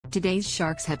Today's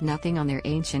sharks have nothing on their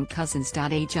ancient cousins.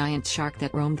 A giant shark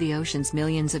that roamed the oceans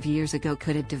millions of years ago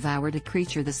could have devoured a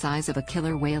creature the size of a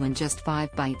killer whale in just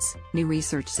 5 bites, new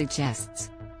research suggests.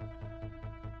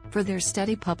 For their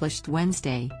study published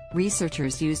Wednesday,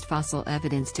 researchers used fossil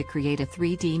evidence to create a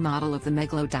 3D model of the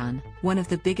megalodon, one of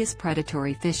the biggest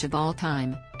predatory fish of all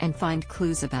time, and find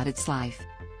clues about its life.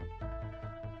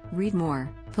 Read more.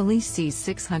 Police seize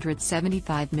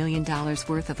 $675 million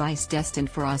worth of ice destined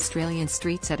for Australian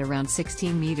streets at around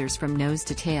 16 meters from nose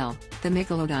to tail. The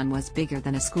megalodon was bigger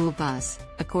than a school bus,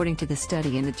 according to the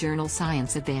study in the journal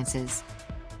Science Advances.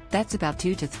 That's about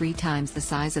 2 to 3 times the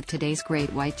size of today's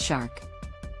great white shark.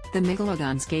 The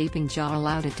megalodon's gaping jaw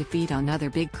allowed it to feed on other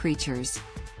big creatures.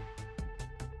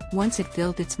 Once it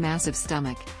filled its massive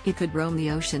stomach, it could roam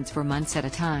the oceans for months at a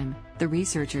time, the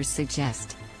researchers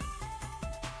suggest.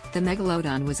 The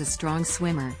megalodon was a strong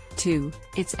swimmer, too.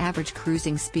 Its average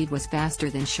cruising speed was faster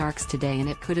than sharks today, and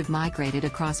it could have migrated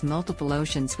across multiple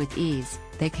oceans with ease,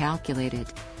 they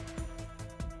calculated.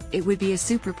 It would be a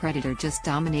super predator just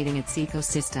dominating its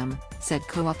ecosystem, said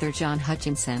co-author John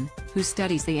Hutchinson, who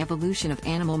studies the evolution of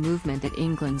animal movement at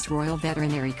England's Royal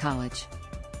Veterinary College.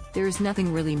 There is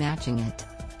nothing really matching it.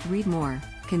 Read more.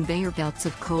 Conveyor belts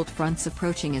of cold fronts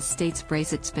approaching as states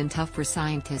brace. It's been tough for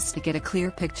scientists to get a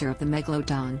clear picture of the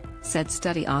megalodon, said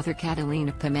study author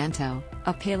Catalina Pimento,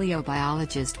 a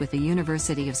paleobiologist with the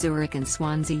University of Zurich and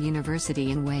Swansea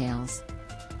University in Wales.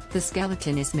 The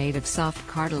skeleton is made of soft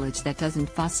cartilage that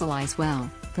doesn't fossilize well,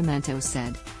 Pimento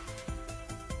said.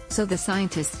 So the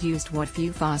scientists used what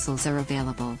few fossils are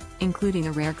available, including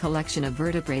a rare collection of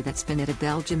vertebrae that's been at a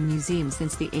Belgian museum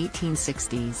since the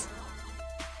 1860s.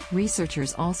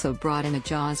 Researchers also brought in a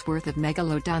jaw's worth of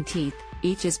megalodon teeth,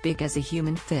 each as big as a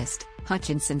human fist,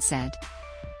 Hutchinson said.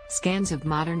 Scans of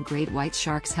modern great white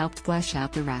sharks helped flesh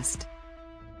out the rest.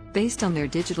 Based on their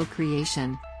digital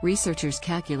creation, researchers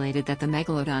calculated that the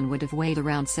megalodon would have weighed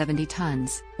around 70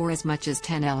 tons, or as much as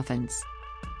 10 elephants.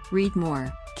 Read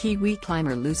more. Kiwi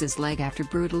climber loses leg after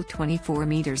brutal 24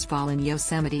 meters fall in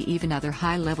Yosemite. Even other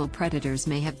high-level predators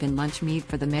may have been lunch meat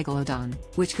for the megalodon,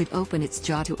 which could open its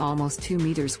jaw to almost 2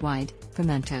 meters wide,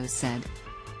 Pimento said.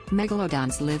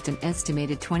 Megalodons lived an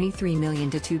estimated 23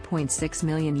 million to 2.6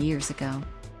 million years ago.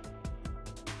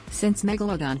 Since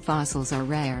megalodon fossils are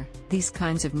rare, these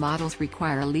kinds of models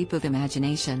require a leap of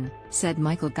imagination, said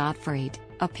Michael Gottfried,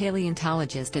 a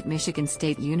paleontologist at Michigan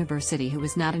State University who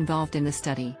was not involved in the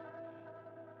study.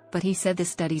 But he said the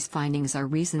study's findings are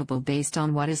reasonable based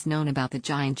on what is known about the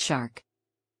giant shark.